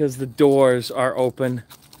can because the doors are open.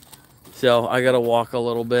 So I gotta walk a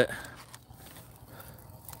little bit.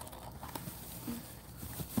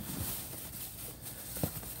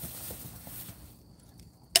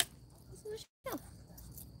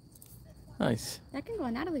 Nice. That can go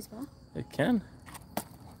on Natalie's wall. It can.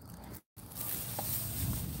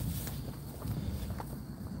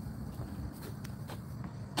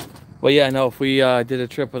 Well, yeah, no, if we did a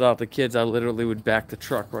trip without the kids, I literally would back the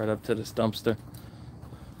truck right up to this dumpster.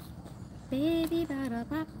 Baby bada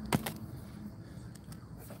bop.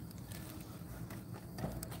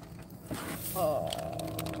 Oh,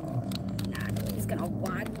 Natalie's gonna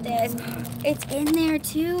want this. It's in there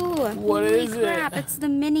too. What Holy is crap. it? It's the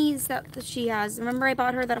minis that she has. Remember I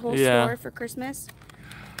bought her that whole store for Christmas?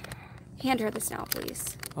 Hand her this now,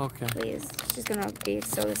 please. Okay. Please. She's gonna be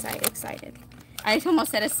so excited. I almost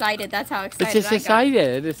said excited. That's how excited It's just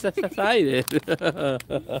excited. It's just excited.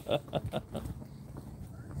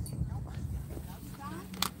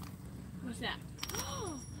 What's that?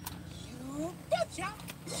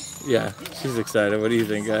 Yeah, she's excited. What do you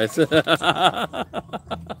think, guys? Is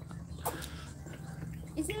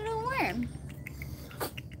it a worm?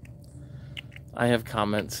 I have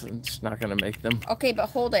comments. I'm just not going to make them. Okay, but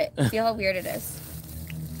hold it. Feel how weird it is.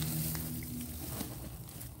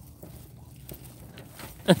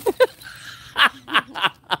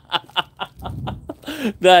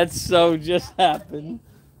 That so just happened.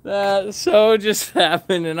 That so just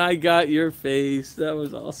happened, and I got your face. That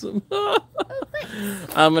was awesome.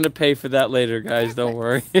 I'm going to pay for that later, guys. Don't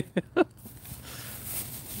worry.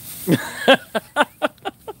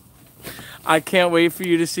 I can't wait for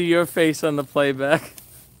you to see your face on the playback.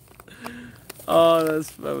 Oh,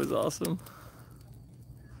 that was awesome.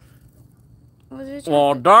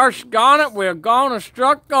 Well, darsh gone it, we're gonna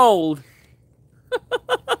struck gold.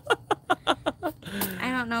 I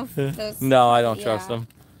don't know if those... No, I don't trust them.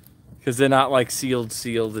 Because they're not like sealed.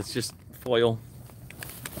 It's just foil.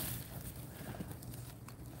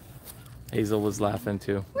 Hazel was laughing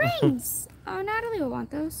too. Rings! Oh, Natalie will want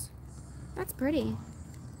those. That's pretty.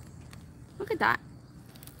 Look at that.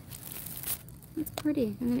 That's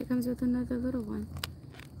pretty. And then it comes with another little one.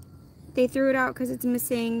 They threw it out because it's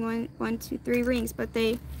missing one, two, 3 rings, but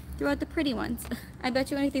they threw out the pretty ones. I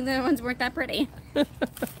bet you anything the other ones weren't that pretty.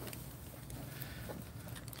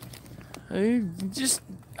 I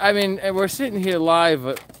mean, we're sitting here live,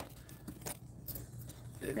 but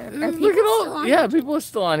look at all. Yeah, people are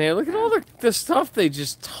still on here. Look at all the stuff they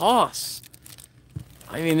just toss.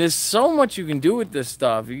 I mean, there's so much you can do with this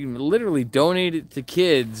stuff. You can literally donate it to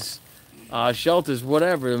kids, shelters,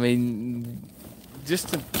 whatever. I mean, this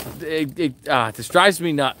drives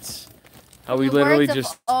me nuts. How we literally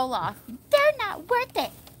just Olaf. They're not worth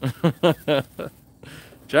it.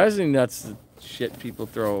 drives me nuts the shit people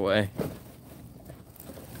throw away.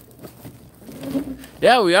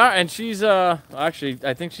 Yeah, we are, and she's actually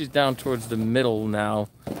I think she's down towards the middle now,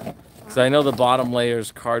 because I know the bottom layer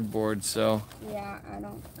is cardboard. So yeah, I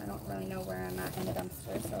don't really know where I'm at in the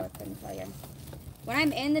dumpster, so I couldn't tell you. When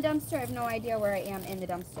I'm in the dumpster, I have no idea where I am in the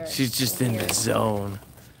dumpster. She's just in the zone.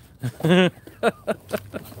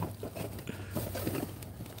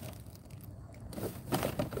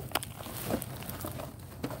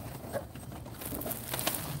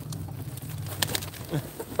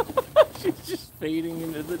 She's just fading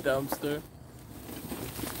into the dumpster.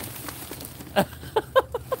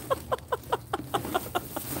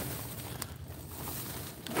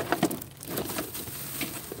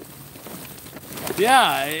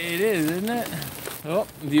 Yeah, it is, isn't it? Oh,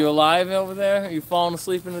 are you alive over there? Are you falling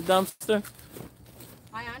asleep in the dumpster?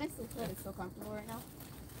 I honestly feel it's so comfortable right now.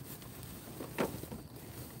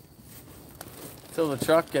 Till the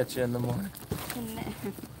truck gets you in the morning.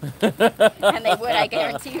 And they would, I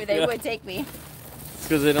guarantee you, they would take me. It's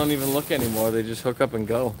because they don't even look anymore. They just hook up and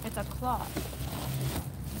go. It's a claw.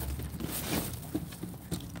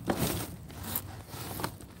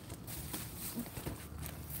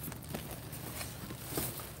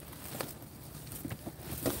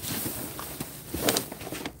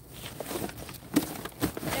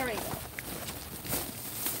 There we go.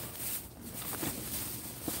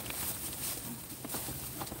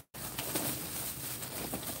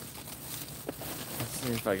 Let's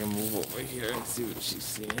see if I can move over here and see what she's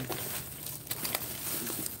seeing.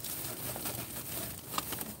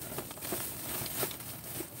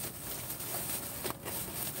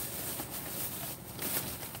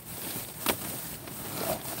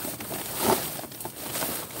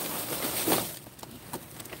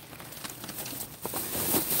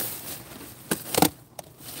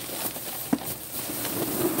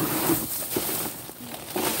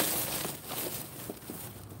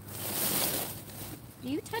 Are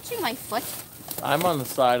you touching my foot? I'm on the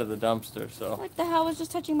side of the dumpster, so What the hell was just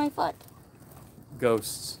touching my foot?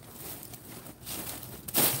 ghosts.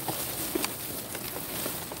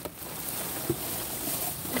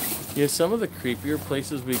 Yeah, some of the creepier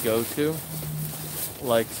places we go to,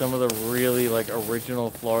 like some of the really like original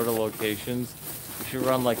Florida locations, we should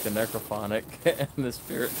run like the necrophonic and the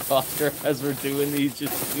spirit talker as we're doing these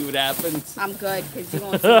just to see what happens. I'm good, because you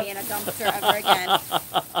won't see me in a dumpster ever again.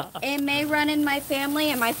 It may run in my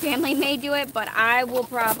family, and my family may do it, but I will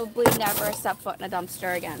probably never step foot in a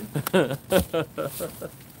dumpster again.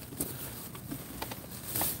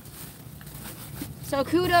 So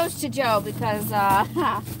kudos to Joe, because,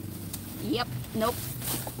 yep, nope,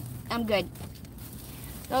 I'm good.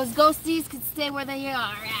 Those ghosties can stay where they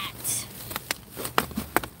are at.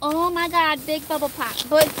 Oh my God, big bubble pop,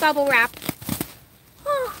 big bubble wrap.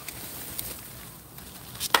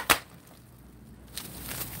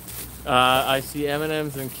 I see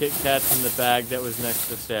M&M's and Kit Kats in the bag that was next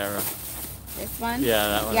to Sarah. This one? Yeah,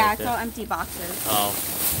 that one. Yeah, right it's there. all empty boxes. Oh.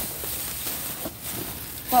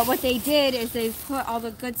 But what they did is they put all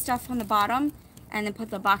the good stuff on the bottom and then put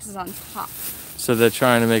the boxes on top. So they're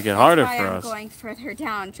trying to make it harder That's why for I'm us. going further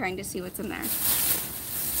down trying to see what's in there.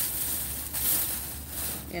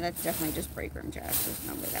 Yeah, that's definitely just break room trash. There's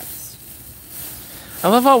no way that's... I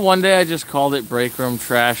love how one day I just called it break room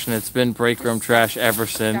trash, and it's been break room trash ever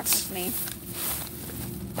since. That's me.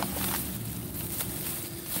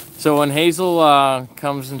 So when Hazel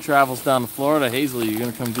comes and travels down to Florida, Hazel, you're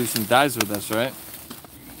gonna come do some dives with us, right?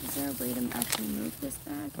 Is there a way to actually move this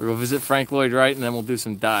back? We'll go visit Frank Lloyd Wright, and then we'll do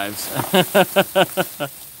some dives.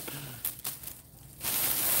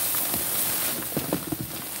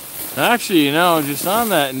 Actually, you know, just on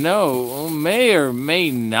that note, may or may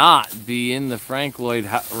not be in the Frank Lloyd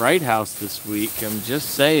Wright house this week. I'm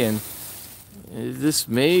just saying, this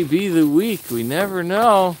may be the week. We never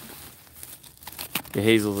know. Yeah,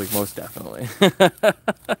 Hazel's like, most definitely.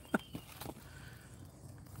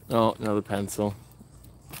 Oh, another pencil.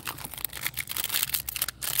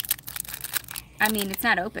 I mean, it's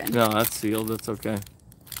not open. No, that's sealed. That's okay.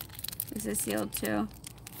 This is sealed too.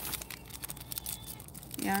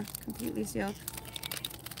 Yeah, completely sealed.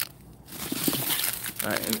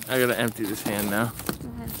 Alright, and I gotta empty this hand now. Go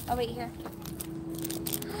ahead. Oh, wait, here.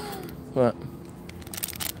 What?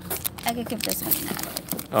 I could give this one to Natalie.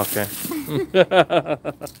 Okay.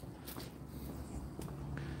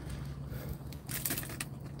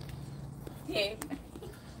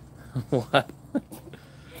 What?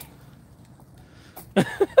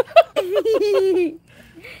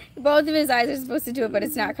 Both of his eyes are supposed to do it, but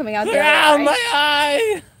it's not coming out there. Ah, my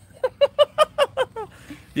eye!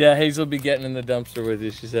 Yeah, Hazel will be getting in the dumpster with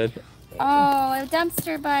you, she said. Oh, a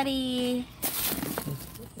dumpster buddy.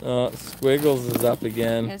 Squiggles is up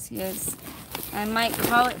again. Yes, he is. I might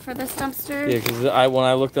call it for this dumpster. Yeah, because when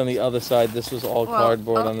I looked on the other side, this was all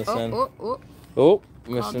cardboard on this end. Oh,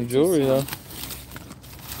 missed some jewelry though.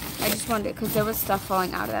 I just wondered, because there was stuff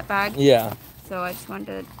falling out of that bag. Yeah. so I just wanted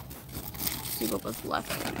to see what was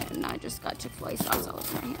left in it, and I just got Chick-fil-A sauce all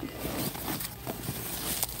over my hand.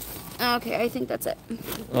 Okay, I think that's it.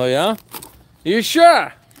 Oh yeah? You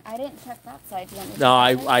sure? I didn't check that side. Do you want me to No,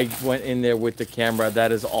 check that I went in there with the camera.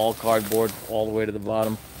 That is all cardboard all the way to the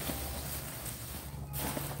bottom.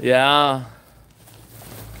 Yeah.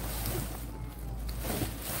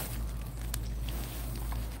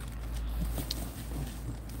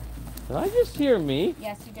 Did I just hear me?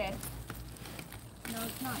 Yes, you did. No,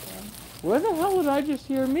 it's not good. Where the hell did I just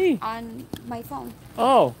hear me? On my phone.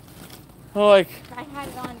 Oh. Like, I had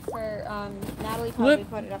it on for, Natalie probably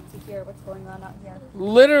put it up to hear what's going on out here.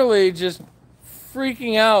 literally just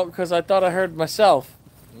freaking out because I thought I heard myself.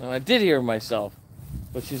 And I did hear myself.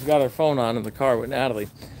 But she's got her phone on in the car with Natalie.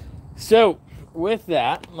 So, with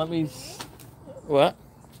that, let me... What?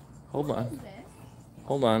 Hold on.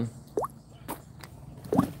 Hold on.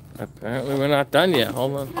 Apparently we're not done yet.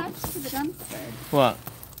 Hold on. Attached to the dumpster. What?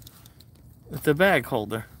 It's a bag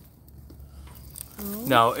holder. Oh.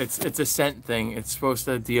 No, it's a scent thing. It's supposed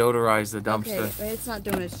to deodorize the dumpster. Okay, but it's not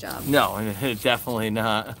doing its job. No, definitely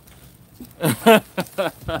not.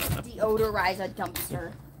 Deodorize a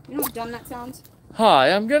dumpster. You know how dumb that sounds?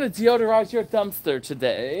 Hi, I'm gonna deodorize your dumpster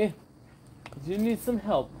today. Do you need some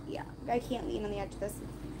help? Yeah, I can't lean on the edge of this.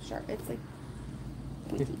 Sharp. It's like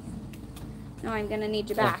pointy. No, I'm gonna need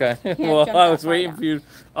you back. Okay. Can't Well, jump I that was far waiting down. for you.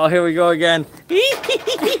 Oh, here we go again.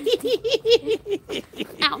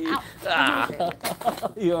 Ow, ow. Ah.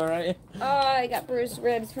 You alright? Oh, I got bruised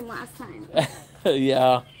ribs from last time.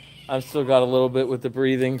 Yeah. I've still got a little bit with the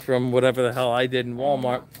breathing from whatever the hell I did in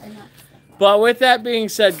Walmart. I know. But with that being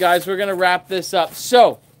said, guys, we're going to wrap this up.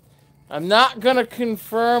 So, I'm not going to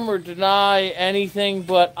confirm or deny anything,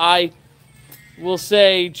 but I will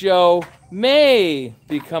say Joe may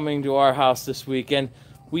be coming to our house this weekend.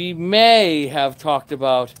 We may have talked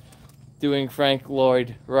about doing Frank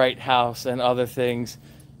Lloyd Wright House and other things.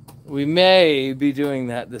 We may be doing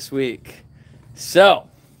that this week. So,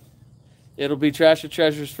 it'll be Trash or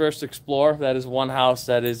Treasure's first explore. That is one house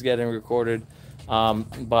that is getting recorded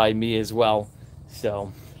by me as well.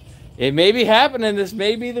 So, it may be happening. This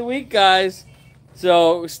may be the week, guys.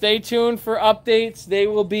 So, stay tuned for updates.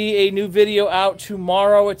 There will be a new video out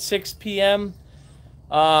tomorrow at 6 p.m.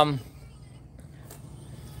 And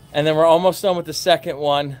then we're almost done with the second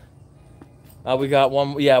one. We got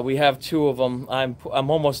one. Yeah, we have two of them. I'm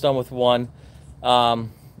almost done with one. But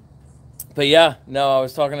yeah, no, I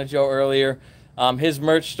was talking to Joe earlier. His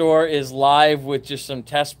merch store is live with just some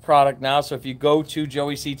test product now. So if you go to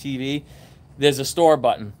Joey CTV, there's a store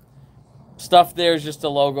button. Stuff there is just a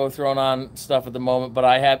logo thrown on stuff at the moment. But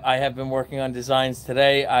I have been working on designs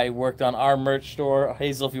today. I worked on our merch store.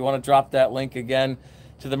 Hazel, if you want to drop that link again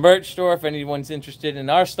to the merch store, if anyone's interested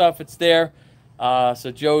in our stuff, it's there.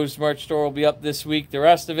 So Joe's merch store will be up this week. The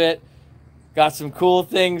rest of it, got some cool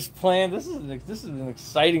things planned. This is an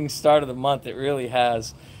exciting start of the month. It really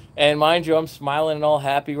has. And mind you, I'm smiling and all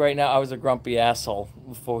happy right now. I was a grumpy asshole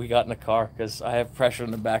before we got in the car because I have pressure in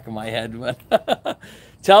the back of my head. But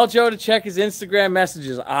tell Joe to check his Instagram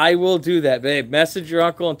messages. I will do that, babe. Message your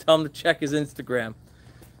uncle and tell him to check his Instagram.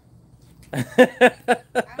 I don't know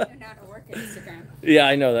how to work Instagram. Yeah,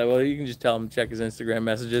 I know that. Well, you can just tell him to check his Instagram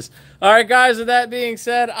messages. All right, guys, with that being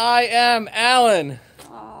said, I am Alan.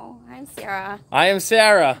 Oh, I'm Sarah. I am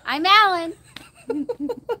Sarah. I'm Alan.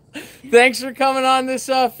 Thanks for coming on this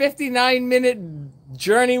 59-minute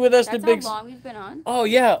journey with us. That's to Big. how long we've been on. Oh,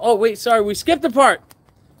 yeah. Oh, wait, sorry. We skipped a part.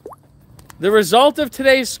 The result of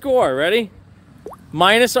today's score. Ready?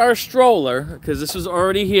 Minus our stroller, because this was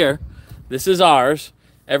already here. This is ours.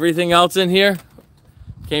 Everything else in here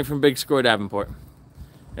came from Big Score Davenport.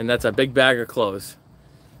 And that's a big bag of clothes.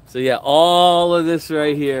 So, yeah, all of this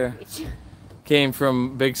right here came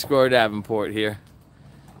from Big Score Davenport here.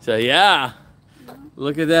 So, yeah.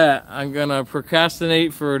 Look at that. I'm going to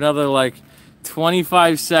procrastinate for another, like,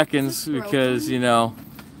 25 seconds because, you know,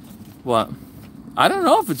 what? I don't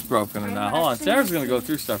know if it's broken or not. Hold on. Sarah's going to go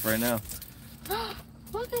through stuff right now.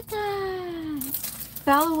 Look at that.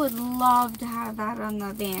 Bella would love to have that on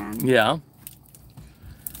the van. Yeah.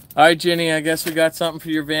 All right, Jenny, I guess we got something for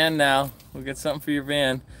your van now. We'll get something for your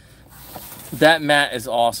van. That mat is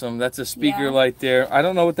awesome. That's a speaker light there. I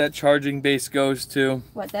don't know what that charging base goes to.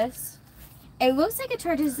 What, this? It looks like it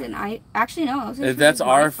charges an actually no. It looks like it That's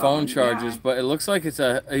charges our my phone charges, yeah. but it looks like it's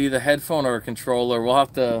either headphone or a controller. We'll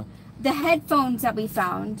have to... The headphones that we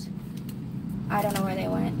found, I don't know where they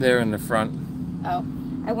went. They're in the front. Oh.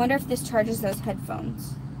 I wonder if this charges those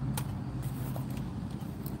headphones.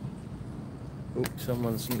 Oops,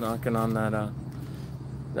 someone's knocking on that,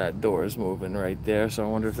 that door is moving right there, so I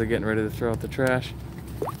wonder if they're getting ready to throw out the trash.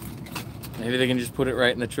 Maybe they can just put it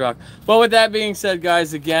right in the truck. But with that being said,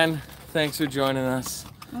 guys, again, thanks for joining us.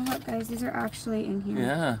 Oh look, guys, these are actually in here.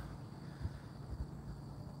 Yeah.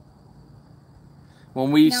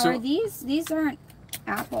 When we Now, are these aren't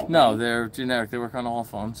Apple? No, right? they're generic. They work on all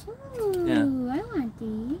phones. Ooh, Yeah. I want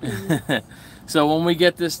these. So when we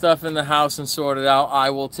get this stuff in the house and sorted out, I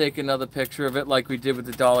will take another picture of it like we did with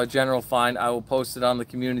the Dollar General find. I will post it on the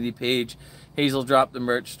community page. Hazel dropped the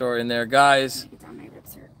merch store in there. Guys,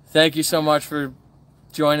 thank you so much for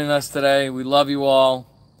joining us today. We love you all.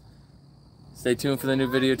 Stay tuned for the new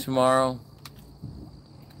video tomorrow.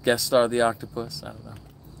 Guest star the octopus. I don't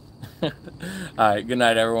know. All right, good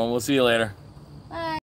night, everyone. We'll see you later.